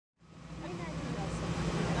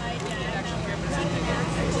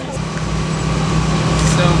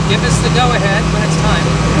Give us the go-ahead when it's time.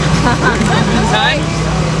 Time?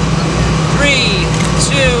 3,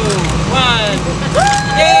 2, 1.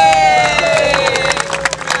 Yay!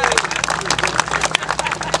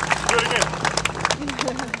 Do it again.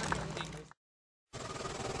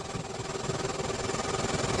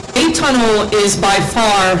 The tunnel is by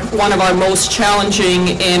far one of our most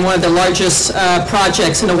challenging and one of the largest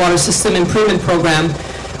projects in the water system improvement program.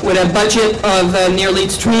 With a budget of nearly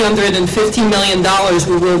 $350 million,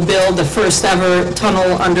 we will build the first ever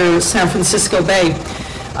tunnel under San Francisco Bay.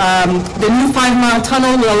 The new 5-mile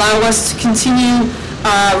tunnel will allow us to continue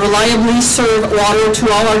reliably serve water to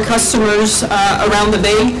all our customers around the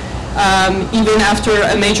bay, even after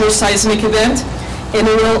a major seismic event. And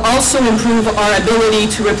it will also improve our ability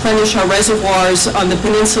to replenish our reservoirs on the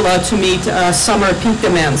peninsula to meet summer peak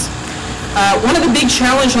demands. One of the big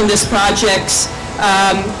challenges on this project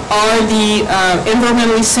are the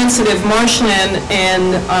environmentally sensitive marshland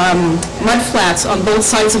and mudflats on both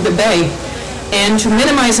sides of the bay. And to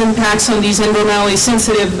minimize impacts on these environmentally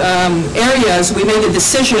sensitive areas, we made a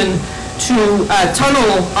decision to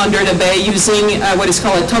tunnel under the bay using what is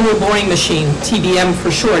called a tunnel boring machine, TBM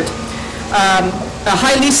for short. A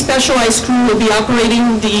highly specialized crew will be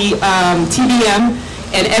operating the TBM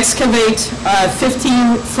and excavate a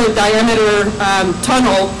 15-foot diameter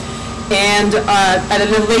tunnel and at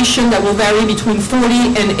an elevation that will vary between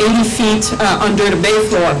 40 and 80 feet under the bay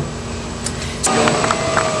floor.